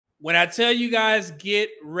When I tell you guys,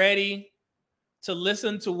 get ready to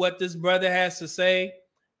listen to what this brother has to say,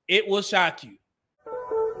 it will shock you.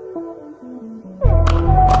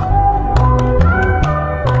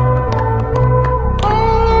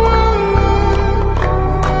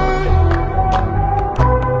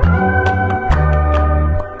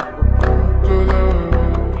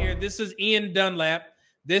 Here, this is Ian Dunlap.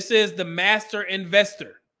 This is the master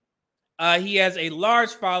investor. He has a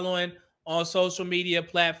large following on social media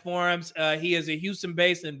platforms. He is a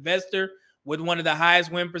Houston-based investor with one of the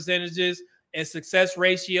highest win percentages and success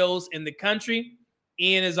ratios in the country.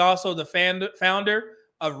 Ian is also the founder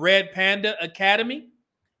of Red Panda Academy,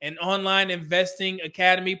 an online investing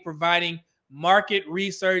academy providing market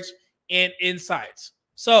research and insights.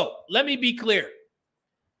 So let me be clear.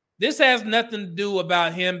 This has nothing to do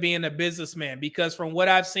about him being a businessman, because from what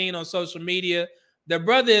I've seen on social media, the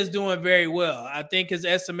brother is doing very well. I think his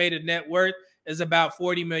estimated net worth is about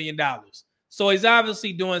 $40 million. So he's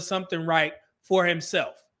obviously doing something right for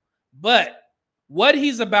himself. But what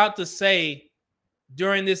he's about to say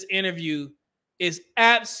during this interview is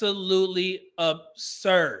absolutely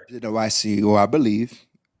absurd. You know, I see, or I believe,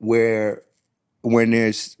 where when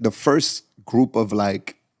there's the first group of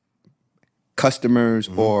like customers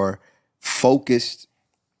or focused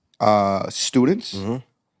students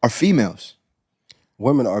are females.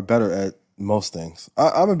 Women are better at most things.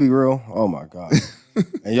 I'm gonna be real. Oh my God.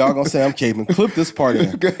 And y'all gonna say I'm caping. Clip this part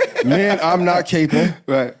in. Man, I'm not caping.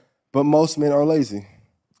 Right. But most men are lazy.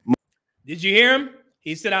 Did you hear him?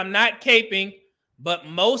 He said, I'm not caping, but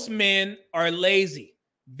most men are lazy.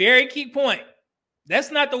 Very key point. That's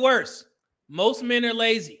not the worst. Most men are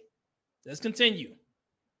lazy. Let's continue.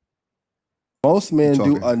 Most men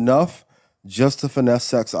do enough just to finesse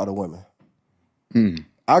sex out of women.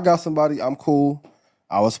 I got somebody, I'm cool.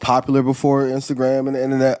 I was popular before Instagram and the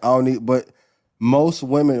internet. I don't need, but most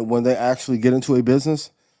women, when they actually get into a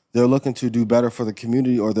business, they're looking to do better for the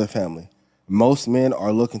community or their family. Most men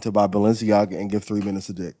are looking to buy Balenciaga and give 3 minutes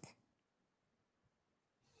a dick.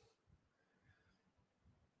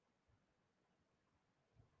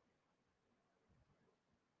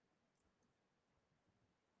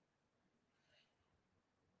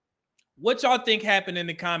 What y'all think happened in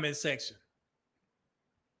the comment section?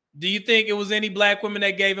 Do you think it was any black women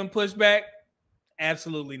that gave him pushback?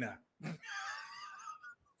 Absolutely not.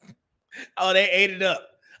 Oh, they ate it up.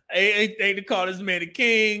 They called this man a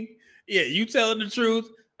king. Yeah, you telling the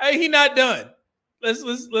truth. Hey, he not done. Let's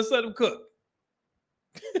let him cook.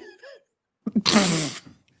 You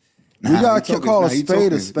gotta call a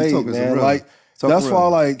spade, man. Like that's why,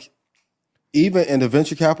 like, even in the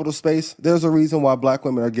venture capital space, there's a reason why black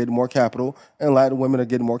women are getting more capital and Latin women are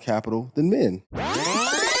getting more capital than men.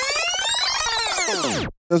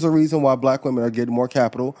 There's a reason why black women are getting more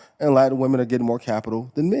capital and Latin women are getting more capital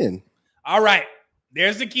than men. All right.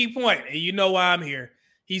 There's the key point, and you know why I'm here.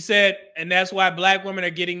 He said, and that's why black women are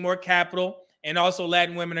getting more capital, and also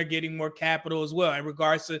Latin women are getting more capital as well in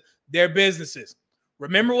regards to their businesses.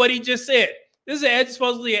 Remember what he just said. This is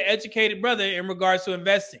supposedly an educated brother in regards to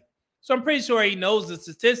investing. So I'm pretty sure he knows the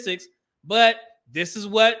statistics, but this is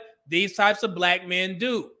what these types of black men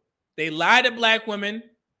do. They lie to black women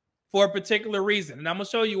for a particular reason, and I'm going to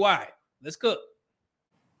show you why. Let's cook.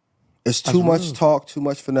 It's too much talk, too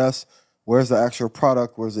much finesse. Where's the actual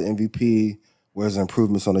product? Where's the MVP? Where's the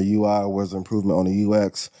improvements on the UI? Where's the improvement on the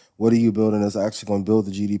UX? What are you building that's actually going to build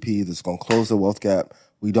the GDP, that's going to close the wealth gap?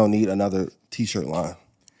 We don't need another t-shirt line.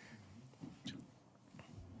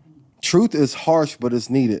 Truth is harsh, but it's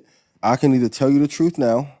needed. I can either tell you the truth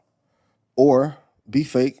now or be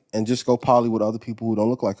fake and just go poly with other people who don't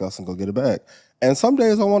look like us and go get a bag. And some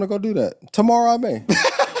days I want to go do that. Tomorrow I may.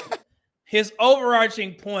 His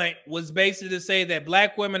overarching point was basically to say that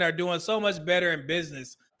black women are doing so much better in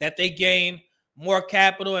business that they gain more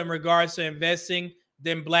capital in regards to investing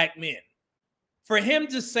than black men. For him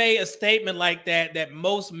to say a statement like that, that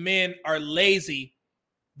most men are lazy,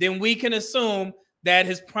 then we can assume that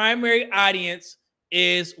his primary audience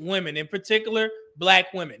is women, in particular,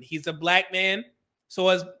 black women. He's a black man, so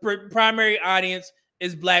his primary audience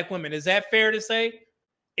is black women. Is that fair to say?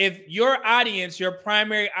 If your audience, your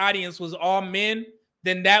primary audience was all men,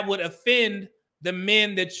 then that would offend the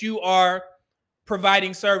men that you are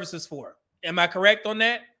providing services for. Am I correct on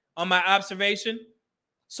that, on my observation?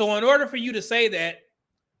 So in order for you to say that,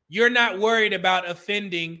 you're not worried about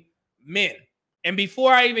offending men. And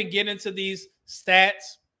before I even get into these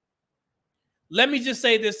stats, let me just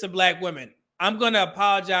say this to black women. I'm going to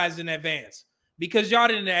apologize in advance because y'all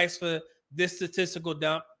didn't ask for this statistical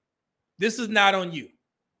dump. This is not on you.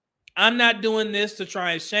 I'm not doing this to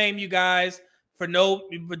try and shame you guys for no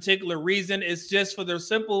particular reason. It's just for the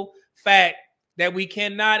simple fact that we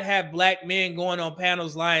cannot have black men going on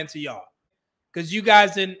panels lying to y'all, because you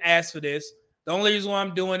guys didn't ask for this. The only reason why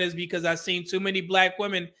I'm doing is because I've seen too many black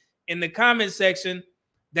women in the comment section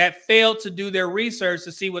that failed to do their research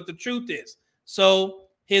to see what the truth is. So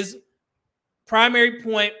his primary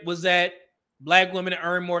point was that black women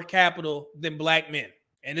earn more capital than black men.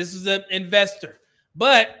 And this is an investor.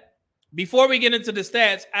 But before we get into the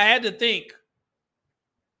stats, I had to think,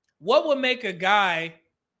 what would make a guy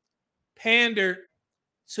pander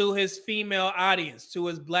to his female audience, to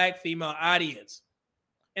his black female audience?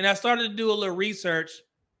 And I started to do a little research,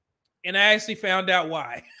 and I actually found out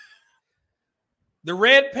why. The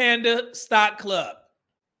Red Panda Stock Club,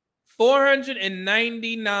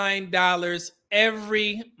 $499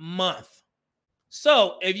 every month.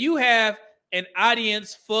 So if you have an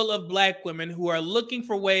audience full of black women who are looking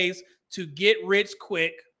for ways to get rich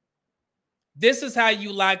quick, this is how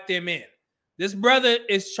you lock them in. This brother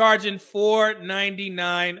is charging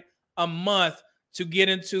 $499 a month to get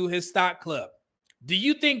into his stock club. Do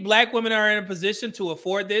you think black women are in a position to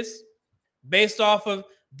afford this based off of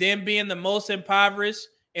them being the most impoverished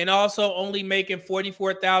and also only making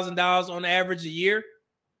 $44,000 on average a year?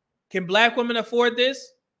 Can black women afford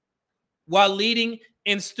this while leading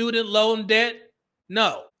in student loan debt?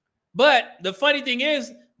 No. But the funny thing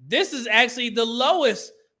is, this is actually the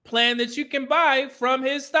lowest plan that you can buy from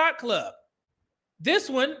his stock club. This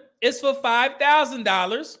one is for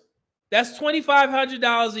 $5,000. That's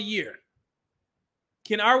 $2,500 a year.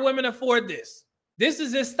 Can our women afford this? This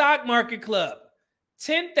is his stock market club.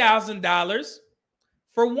 $10,000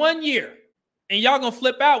 for 1 year. And y'all gonna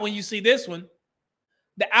flip out when you see this one.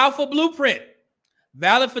 The Alpha Blueprint,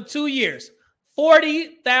 valid for 2 years.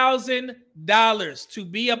 $40,000 to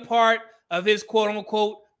be a part of his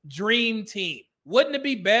quote-unquote dream team. Wouldn't it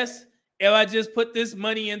be best if I just put this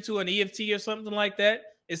money into an EFT or something like that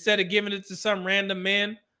instead of giving it to some random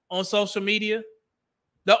man on social media?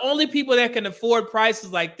 The only people that can afford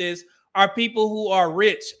prices like this are people who are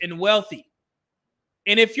rich and wealthy.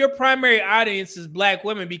 And if your primary audience is black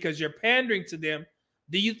women because you're pandering to them,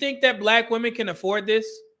 do you think that black women can afford this?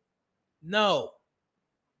 No.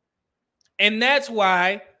 And that's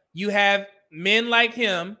why you have men like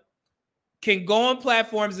him can go on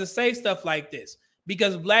platforms and say stuff like this,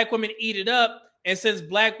 because black women eat it up. And since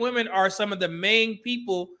black women are some of the main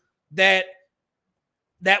people that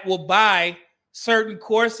will buy certain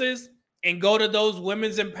courses and go to those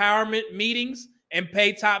women's empowerment meetings and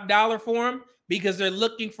pay top dollar for them because they're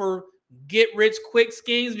looking for get rich quick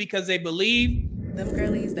schemes because they believe. Them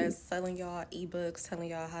girlies that's selling y'all ebooks, telling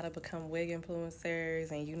y'all how to become wig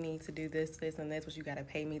influencers, and you need to do this, and that's what you got to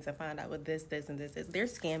pay me to find out what this, and this is. They're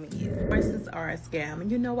scamming you. Courses are a scam,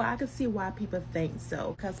 and you know what? I can see why people think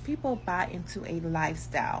so, because people buy into a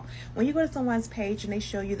lifestyle. When you go to someone's page and they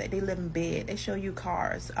show you that they live in bed, they show you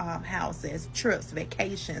cars, houses, trips,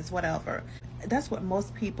 vacations, whatever. That's what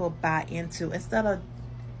most people buy into. Instead of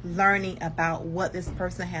learning about what this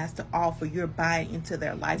person has to offer, you're buying into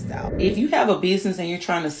their lifestyle. If you have a business and you're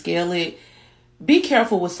trying to scale it, be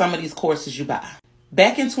careful with some of these courses you buy.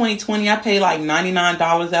 Back in 2020, I paid like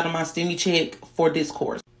 $99 out of my STEMI check for this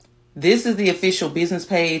course. This is the official business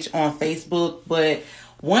page on Facebook, but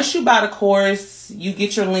once you buy the course, you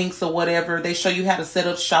get your links or whatever. They show you how to set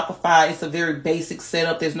up Shopify. It's a very basic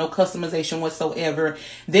setup. There's no customization whatsoever.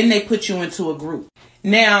 Then they put you into a group.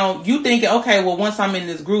 Now, you thinking, okay, well, once I'm in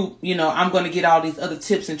this group, you know, I'm going to get all these other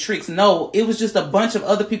tips and tricks. No, it was just a bunch of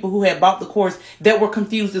other people who had bought the course that were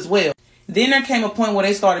confused as well. Then there came a point where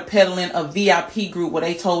they started peddling a VIP group where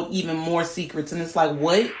they told even more secrets. And it's like,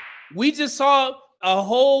 what? We just saw a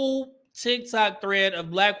whole TikTok thread of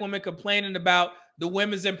black women complaining about the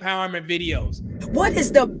women's empowerment videos. What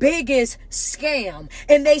is the biggest scam?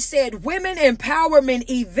 And they said women empowerment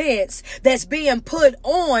events that's being put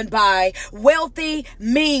on by wealthy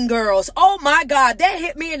mean girls. Oh my God, that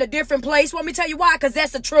hit me in a different place. Want me to tell you why? Because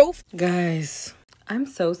that's the truth. Guys, I'm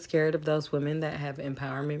so scared of those women that have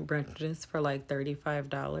empowerment brunches for like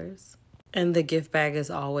 $35. And the gift bag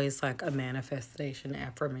is always like a manifestation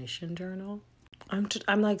affirmation journal.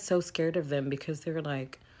 I'm like so scared of them because they're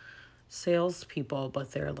like salespeople,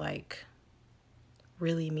 but they're like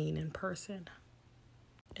really mean in person.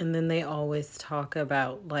 And then they always talk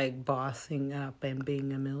about like bossing up and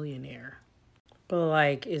being a millionaire. But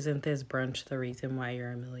like, isn't this brunch the reason why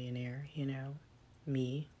you're a millionaire? You know,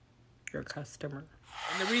 me, your customer.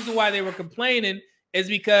 And the reason why they were complaining is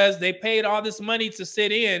because they paid all this money to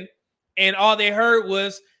sit in and all they heard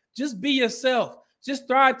was just be yourself. Just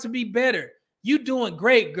strive to be better. You doing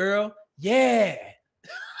great, girl. Yeah.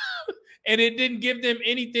 And it didn't give them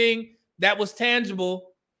anything that was tangible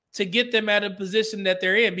to get them at a position that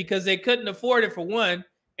they're in, because they couldn't afford it for one,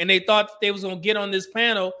 and they thought that they was going to get on this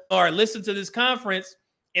panel or listen to this conference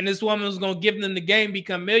and this woman was going to give them the game,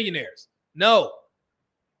 become millionaires. No.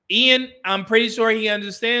 Ian, I'm pretty sure he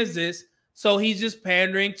understands this, so he's just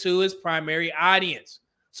pandering to his primary audience.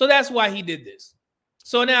 So that's why he did this.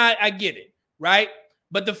 So now I get it, right?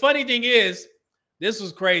 But the funny thing is, this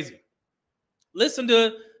was crazy. Listen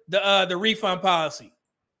to the refund policy.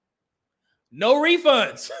 No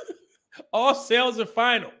refunds. All sales are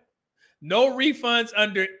final. No refunds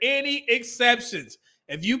under any exceptions.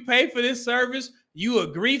 If you pay for this service, you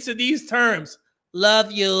agree to these terms.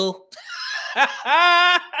 Love you.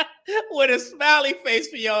 With a smiley face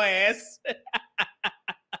for your ass.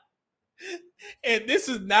 And this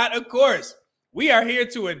is not a course. We are here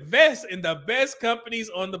to invest in the best companies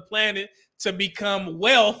on the planet to become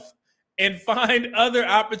wealth and find other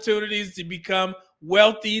opportunities to become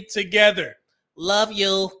wealthy together. Love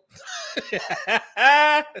you.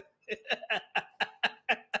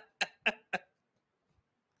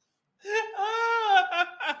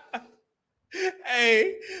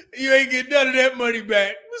 Hey, you ain't get none of that money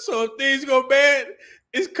back. So if things go bad,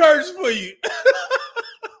 it's cursed for you.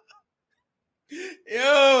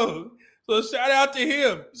 Yo, so shout out to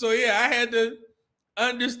him. So yeah, I had to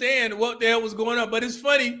understand what the hell was going on. But it's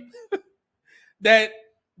funny that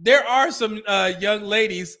there are some young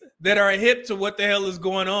ladies that are hip to what the hell is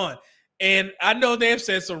going on. And I know they've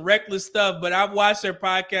said some reckless stuff, but I've watched their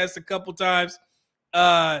podcast a couple times.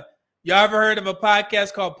 Y'all ever heard of a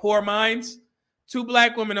podcast called Poor Minds? 2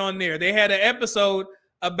 black women on there. They had an episode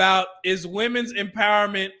about, is women's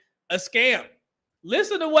empowerment a scam?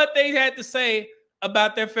 Listen to what they had to say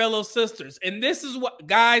about their fellow sisters. And this is what,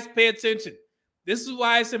 guys, pay attention. This is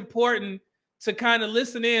why it's important to kind of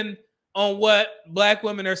listen in on what black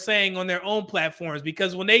women are saying on their own platforms,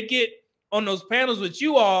 because when they get on those panels with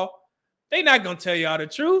you all, they're not going to tell y'all the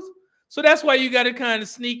truth. So that's why you got to kind of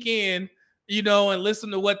sneak in, you know, and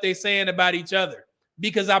listen to what they're saying about each other.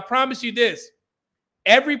 Because I promise you this,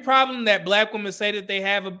 every problem that black women say that they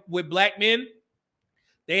have with black men,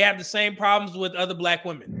 they have the same problems with other black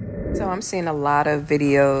women. So I'm seeing a lot of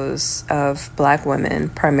videos of black women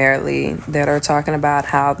primarily that are talking about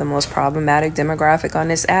how the most problematic demographic on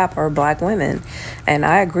this app are black women. And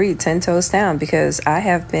I agree 10 toes down, because I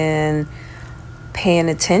have been paying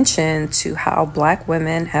attention to how black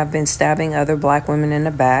women have been stabbing other black women in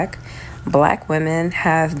the back. Black women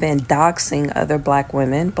have been doxing other black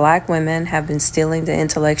women. Black women have been stealing the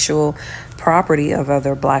intellectual property of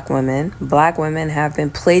other black women. Black women have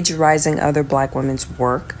been plagiarizing other black women's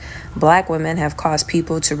work. Black women have caused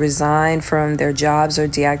people to resign from their jobs or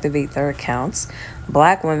deactivate their accounts.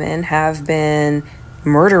 Black women have been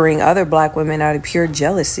murdering other black women out of pure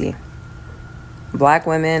jealousy. Black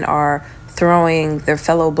women are throwing their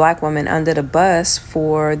fellow black women under the bus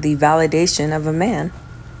for the validation of a man.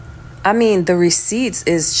 I mean, the receipts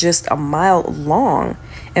is just a mile long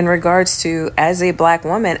in regards to, as a black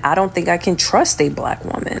woman, I don't think I can trust a black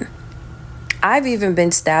woman. I've even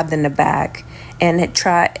been stabbed in the back and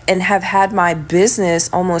have had my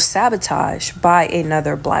business almost sabotaged by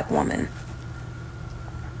another black woman.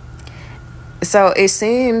 So it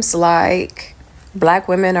seems like black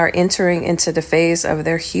women are entering into the phase of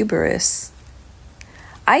their hubris.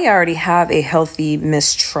 I already have a healthy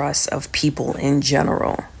mistrust of people in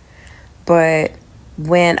general. But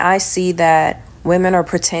when I see that women are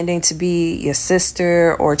pretending to be your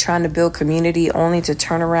sister or trying to build community only to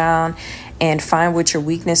turn around and find what your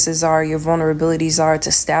weaknesses are, your vulnerabilities are,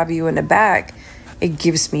 to stab you in the back, it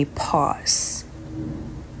gives me pause.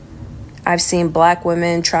 I've seen black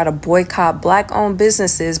women try to boycott black-owned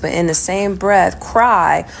businesses, but in the same breath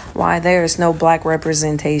cry why there is no black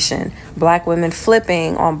representation. Black women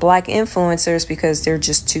flipping on black influencers because they're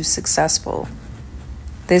just too successful.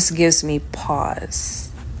 This gives me pause.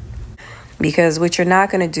 Because what you're not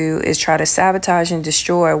going to do is try to sabotage and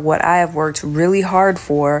destroy what I have worked really hard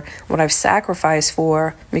for, what I've sacrificed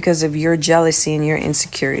for, because of your jealousy and your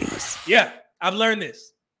insecurities. Yeah, I've learned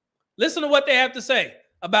this. Listen to what they have to say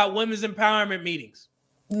about women's empowerment meetings.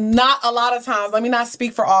 Not a lot of times. Let me not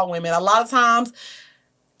speak for all women. A lot of times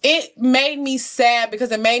it made me sad,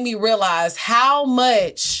 because it made me realize how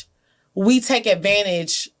much we take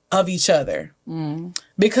advantage of each other.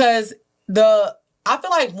 Because I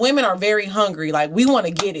feel like women are very hungry. Like, we want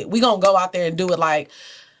to get it. We gonna go out there and do it. Like,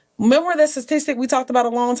 remember the statistic we talked about a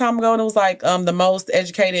long time ago, and it was like the most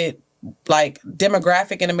educated like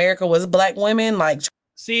demographic in America was black women. Like,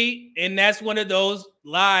 see, and that's one of those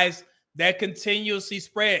lies that continuously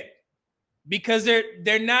spread, because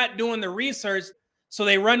they're not doing the research, so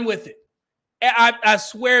they run with it. I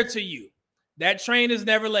swear to you, That train is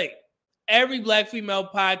never late. Every Black female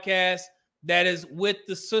podcast that is with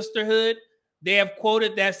the sisterhood, they have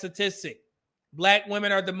quoted that statistic. Black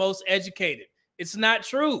women are the most educated. It's not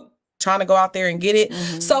true. Trying to go out there and get it.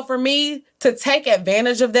 So for me to take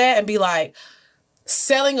advantage of that and be like,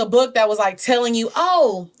 selling a book that was like telling you,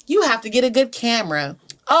 oh, you have to get a good camera.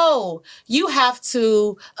 Oh, you have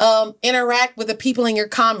to interact with the people in your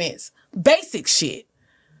comments. Basic shit.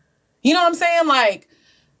 You know what I'm saying? Like,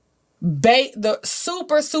 the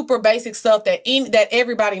super basic stuff that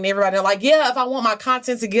everybody like, yeah, if I want my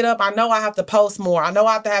content to get up, I know I have to post more. I know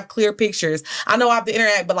I have to have clear pictures. I know I have to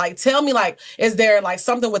interact, but like, tell me, like, is there like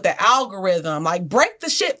something with the algorithm? Like, break the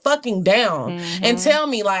shit fucking down and tell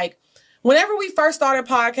me, like, whenever we first started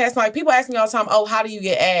podcasting, like, people ask me all the time, oh, how do you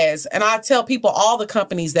get ads? And I tell people all the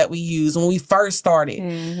companies that we use when we first started.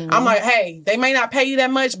 I'm like, hey, they may not pay you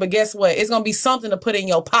that much, but guess what? It's going to be something to put in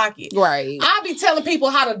your pocket. Right. I'll be telling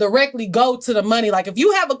people how to directly go to the money. Like, if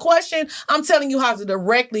you have a question, I'm telling you how to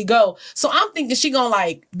directly go. So I'm thinking she going to,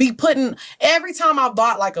 like, be putting, every time I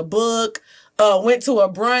bought, like, a book, went to a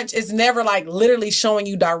brunch, it's never like literally showing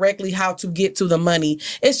you directly how to get to the money.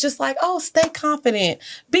 It's just like, oh, stay confident,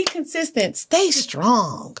 be consistent, stay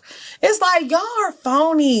strong. It's like, y'all are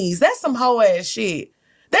phonies. That's some hoe ass shit.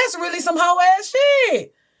 That's really some hoe ass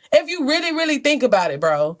shit. If you really think about it,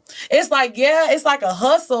 bro. It's like, yeah, it's like a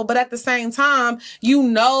hustle, but at the same time, you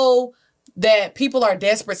know that people are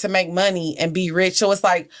desperate to make money and be rich. So it's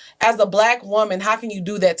like, as a Black woman, how can you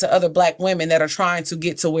do that to other Black women that are trying to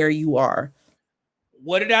get to where you are?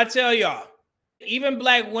 What did I tell y'all? Even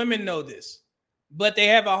Black women know this, but they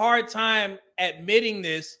have a hard time admitting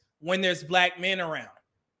this when there's Black men around.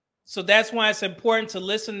 So that's why it's important to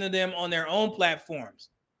listen to them on their own platforms.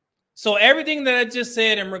 So everything that I just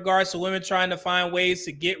said in regards to women trying to find ways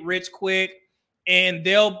to get rich quick, and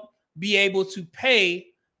they'll be able to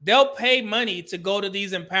they'll pay money to go to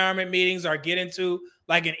these empowerment meetings or get into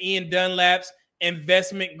like an Ian Dunlap's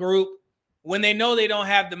investment group when they know they don't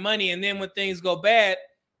have the money. And then when things go bad,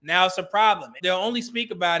 now it's a problem. They'll only speak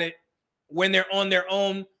about it when they're on their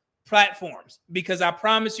own platforms. Because I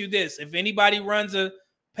promise you this, if anybody runs a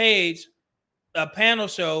page, a panel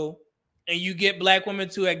show, and you get Black women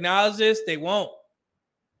to acknowledge this, they won't.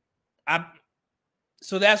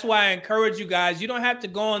 So that's why I encourage you guys, you don't have to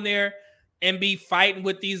go on there and be fighting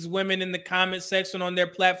with these women in the comment section on their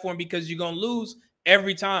platform, because you're going to lose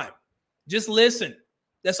every time. Just listen.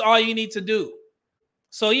 That's all you need to do.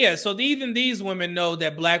 So yeah, so even these women know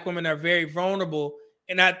that Black women are very vulnerable.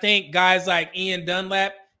 And I think guys like Ian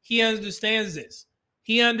Dunlap, he understands this.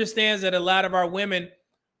 He understands that a lot of our women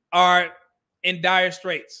are in dire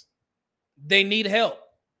straits. They need help.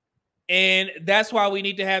 And that's why we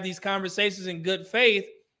need to have these conversations in good faith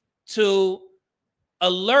to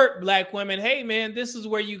alert Black women, hey man, this is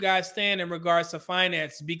where you guys stand in regards to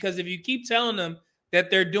finance. Because if you keep telling them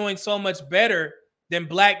that they're doing so much better than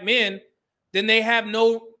Black men, then they have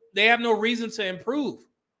no reason to improve.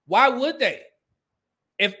 Why would they?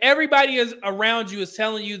 If everybody is around you is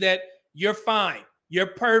telling you that you're fine, you're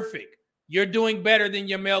perfect, you're doing better than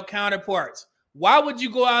your male counterparts, why would you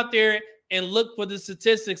go out there and look for the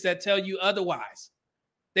statistics that tell you otherwise?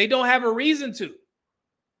 They don't have a reason to.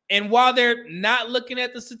 And while they're not looking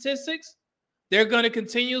at the statistics, they're going to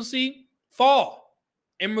continuously fall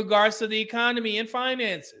in regards to the economy and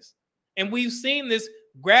finances. And we've seen this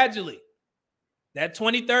gradually. That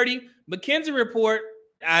 2030 McKinsey report,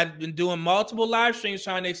 I've been doing multiple live streams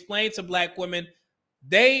trying to explain to Black women.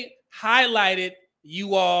 They highlighted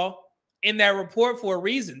you all in that report for a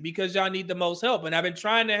reason, because y'all need the most help. And I've been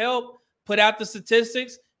trying to help put out the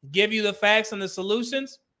statistics, give you the facts and the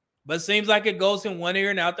solutions, but it seems like it goes in one ear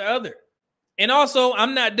and out the other. And also,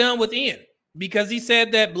 I'm not done with Ian, because he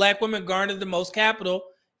said that Black women garner the most capital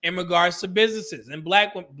in regards to businesses and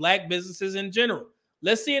Black businesses in general.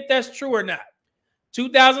 Let's see if that's true or not.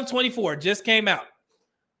 2024 just came out.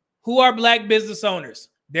 Who are Black business owners?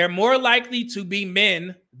 They're more likely to be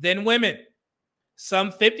men than women.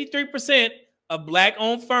 Some 53% of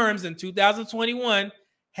Black-owned firms in 2021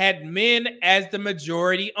 had men as the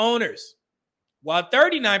majority owners, while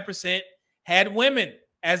 39% had women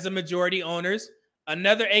as the majority owners.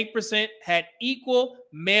 Another 8% had equal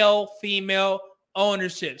male-female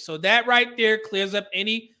ownership. So that right there clears up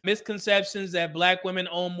any misconceptions that Black women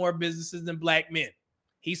own more businesses than Black men.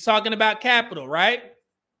 He's talking about capital, right?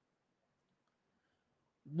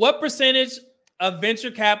 What percentage of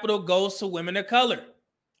venture capital goes to women of color?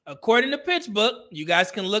 According to PitchBook, you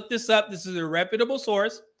guys can look this up. This is a reputable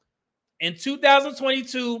source. In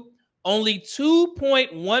 2022, only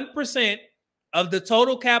 2.1% of the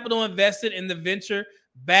total capital invested in the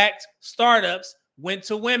venture-backed startups went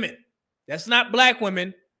to women. That's not black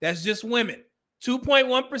women. That's just women.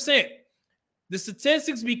 2.1%. The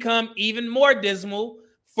statistics become even more dismal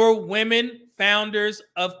for women founders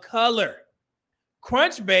of color.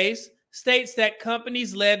 Crunchbase states that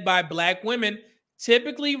companies led by black women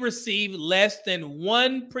typically receive less than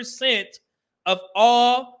 1% of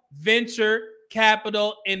all venture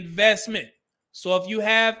capital investment. So if you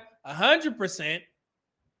have 100%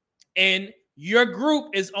 and your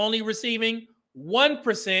group is only receiving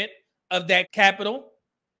 1% of that capital,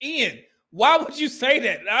 Ian, why would you say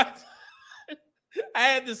that? I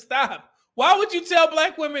had to stop. Why would you tell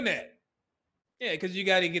black women that? Yeah, because you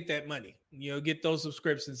got to get that money. Get those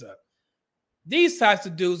subscriptions up. These types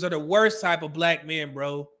of dudes are the worst type of black men,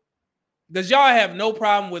 bro. Because y'all have no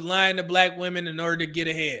problem with lying to black women in order to get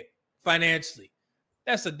ahead financially.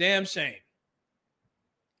 That's a damn shame.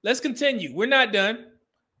 Let's continue. We're not done.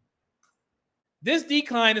 This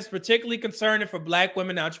decline is particularly concerning for black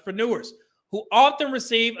women entrepreneurs who often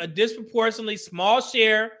receive a disproportionately small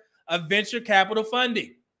share of venture capital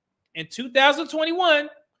funding. In 2021,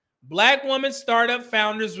 black women startup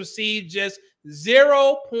founders received just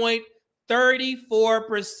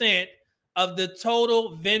 0.34% of the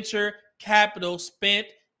total venture capital spent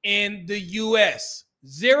in the US.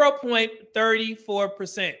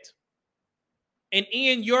 0.34%. And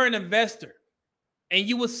Ian, you're an investor, and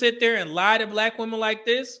you will sit there and lie to black women like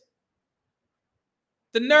this?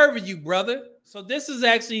 The nerve of you, brother. So this is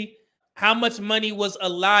actually how much money was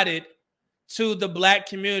allotted to the black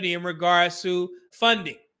community in regards to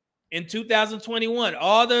funding in 2021.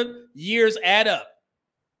 All the years add up.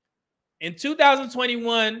 In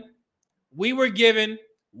 2021, we were given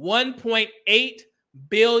 $1.8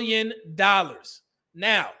 billion.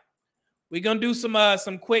 Now, we're going to do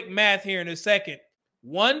some quick math here in a second.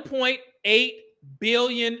 $1.8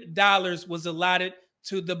 billion was allotted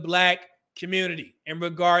to the black community in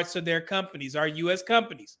regards to their companies, our U.S.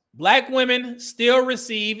 companies. Black women still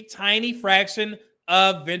receive tiny fraction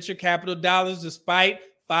of venture capital dollars despite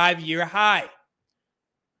 5-year high.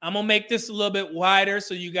 I'm going to make this a little bit wider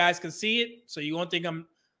so you guys can see it, so you won't think I'm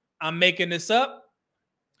making this up.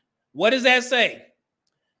 What does that say?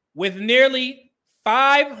 With nearly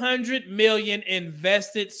 $500 million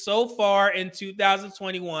invested so far in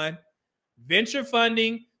 2021, venture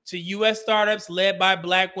funding to U.S. startups led by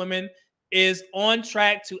black women is on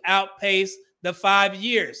track to outpace the 5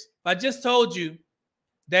 years. I just told you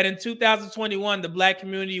that in 2021, the black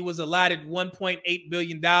community was allotted $1.8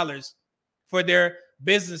 billion for their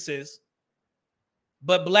businesses,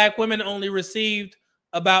 but black women only received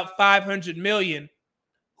about $500 million.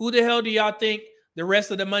 Who the hell do y'all think the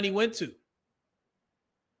rest of the money went to?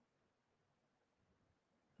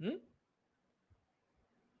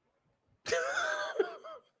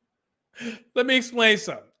 Let me explain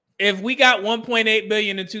something. If we got $1.8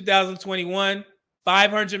 billion in 2021,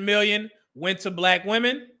 $500 million went to black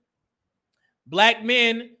women. Black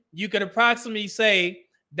men, you could approximately say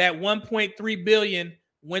that $1.3 billion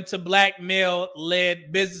went to black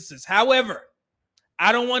male-led businesses. However,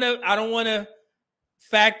 I don't want to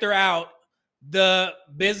factor out the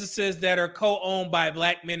businesses that are co-owned by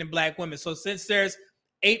black men and black women. So since there's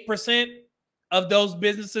 8% of those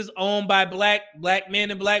businesses owned by black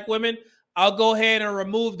men and black women, I'll go ahead and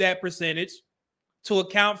remove that percentage to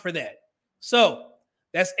account for that. So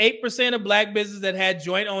that's 8% of black businesses that had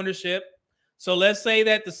joint ownership. So let's say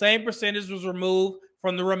that the same percentage was removed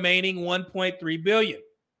from the remaining $1.3 billion.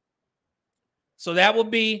 So that would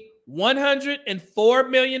be $104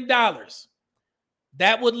 million.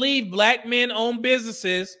 That would leave black men-owned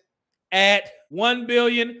businesses at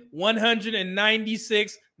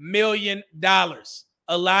 $1.196 billion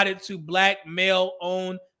allotted to black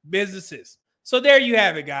male-owned businesses. So there you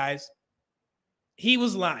have it, guys. He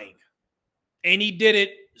was lying, and he did it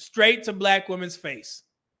straight to black women's face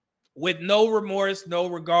with no remorse, no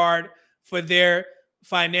regard for their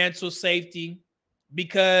financial safety,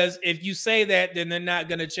 because if you say that, then they're not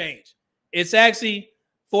going to change. It's actually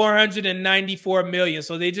 $494 million.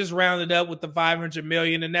 So they just rounded up with the $500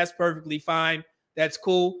 million, and that's perfectly fine. That's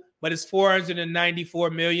cool. But it's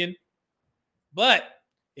 $494 million. But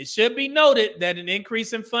it should be noted that an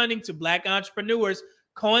increase in funding to black entrepreneurs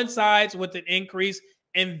coincides with an increase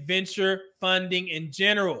in venture funding in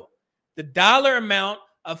general. The dollar amount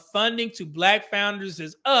of funding to black founders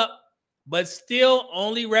is up, but still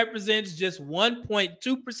only represents just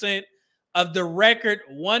 1.2% of the record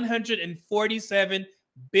 $147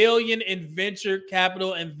 billion in venture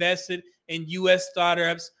capital invested in U.S.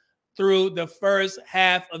 startups through the first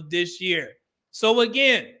half of this year. So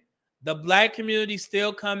again, the black community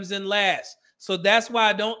still comes in last. So that's why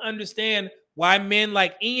I don't understand why men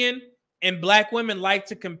like Ian and black women like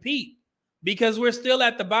to compete. because we're still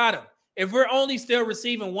at the bottom. If we're only still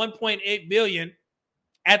receiving 1.8 billion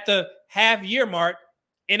at the half year mark,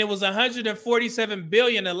 and it was 147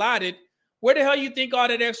 billion allotted, where the hell you think all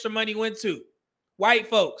that extra money went to? White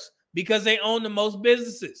folks, because they own the most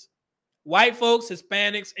businesses. White folks,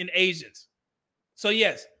 Hispanics, and Asians. So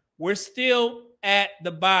yes, we're still at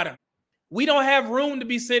the bottom. We don't have room to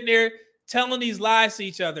be sitting there telling these lies to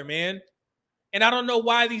each other, man. And I don't know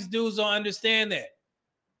why these dudes don't understand that.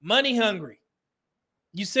 Money hungry.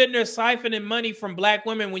 You sitting there siphoning money from black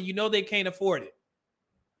women when you know they can't afford it.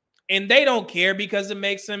 And they don't care because it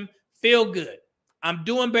makes them feel good. I'm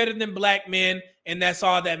doing better than black men, and that's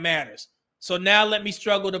all that matters. So now let me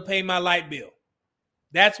struggle to pay my light bill.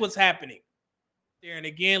 That's what's happening. And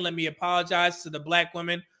again, let me apologize to the black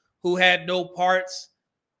women who had no parts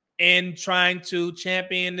in trying to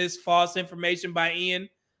champion this false information by Ian.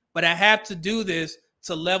 But I have to do this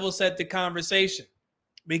to level set the conversation,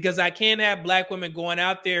 because I can't have black women going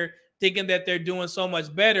out there thinking that they're doing so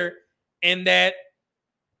much better, and that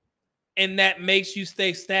makes you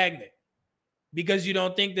stay stagnant because you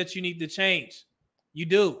don't think that you need to change. You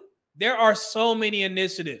do. There are so many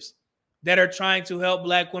initiatives that are trying to help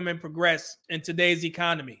black women progress in today's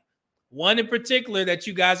economy. One in particular that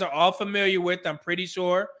you guys are all familiar with, I'm pretty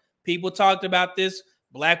sure people talked about this.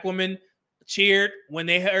 Black women cheered when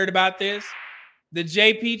they heard about this. The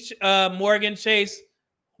JP Morgan Chase,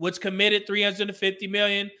 which committed $350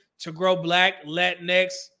 million to grow Black,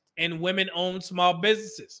 Latinx, and women-owned small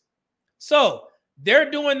businesses. So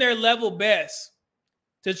they're doing their level best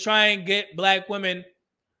to try and get black women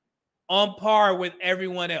on par with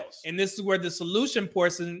everyone else. And this is where the solution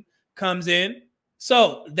portion comes in.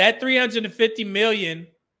 So that $350 million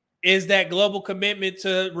is that global commitment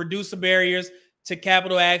to reduce the barriers to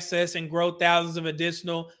capital access and grow thousands of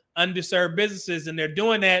additional underserved businesses. And they're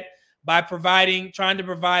doing that by trying to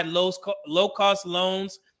provide low-cost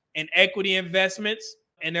loans and equity investments.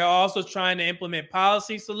 And they're also trying to implement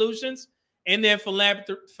policy solutions and then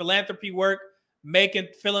philanthropy work, making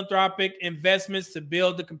philanthropic investments to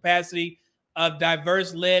build the capacity of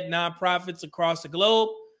diverse-led nonprofits across the globe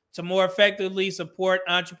to more effectively support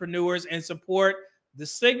entrepreneurs and support the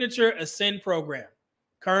Signature Ascend program,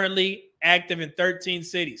 currently active in 13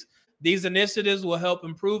 cities. These initiatives will help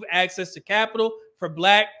improve access to capital for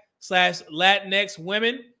Black/Latinx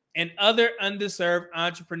women and other underserved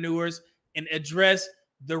entrepreneurs and address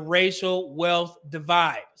the racial wealth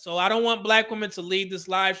divide. So I don't want black women to leave this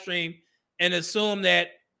live stream and assume that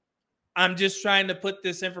I'm just trying to put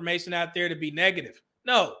this information out there to be negative.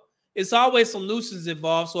 No, it's always solutions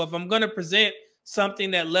involved. So if I'm going to present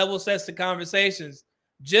something that level sets the conversations,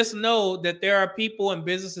 just know that there are people and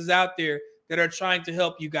businesses out there that are trying to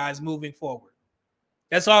help you guys moving forward.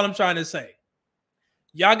 That's all I'm trying to say.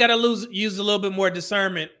 Y'all got to use a little bit more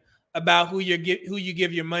discernment about who you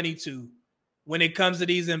give your money to when it comes to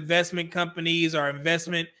these investment companies or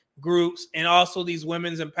investment groups, and also these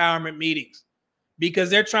women's empowerment meetings,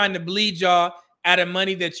 because they're trying to bleed y'all out of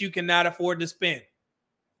money that you cannot afford to spend.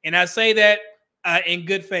 And I say that in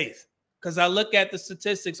good faith, because I look at the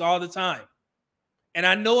statistics all the time. And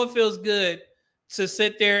I know it feels good to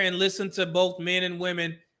sit there and listen to both men and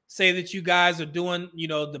women say that you guys are doing,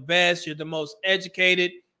 the best, you're the most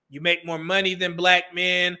educated, you make more money than black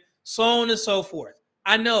men, so on and so forth.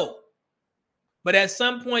 I know. But at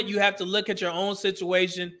some point, you have to look at your own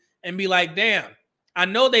situation and be like, damn, I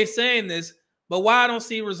know they're saying this, but why I don't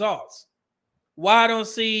see results? Why I don't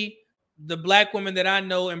see the black women that I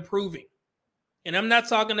know improving? And I'm not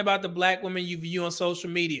talking about the black women you view on social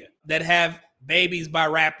media that have babies by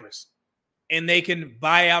rappers and they can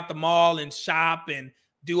buy out the mall and shop and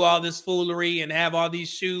do all this foolery and have all these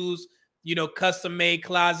shoes, custom made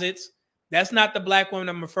closets. That's not the black women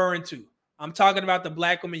I'm referring to. I'm talking about the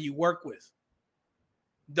black women you work with.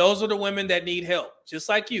 Those are the women that need help, just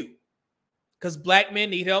like you, because black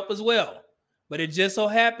men need help as well. But it just so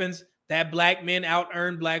happens that black men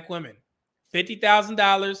out-earn black women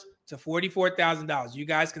 $50,000 to $44,000. You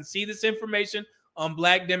guys can see this information on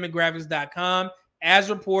blackdemographics.com as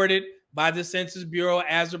reported by the Census Bureau,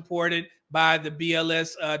 as reported by the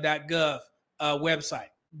BLS.gov website.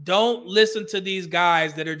 Don't listen to these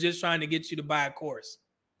guys that are just trying to get you to buy a course.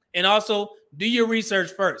 And also, do your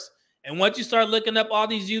research first. And once you start looking up all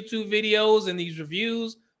these YouTube videos and these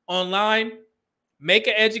reviews online, make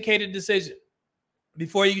an educated decision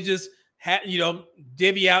before you just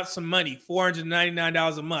divvy out some money,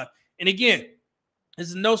 $499 a month. And again,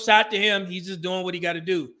 there's no shot to him. He's just doing what he got to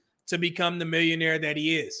do to become the millionaire that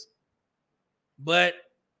he is. But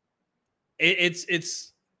it's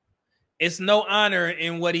no honor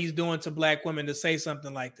in what he's doing to black women to say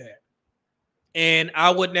something like that. And I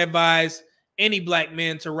wouldn't advise any black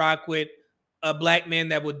men to rock with a black man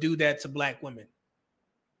that would do that to black women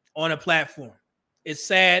on a platform. It's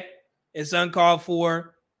sad. It's uncalled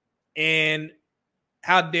for. And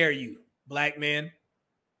how dare you, black man?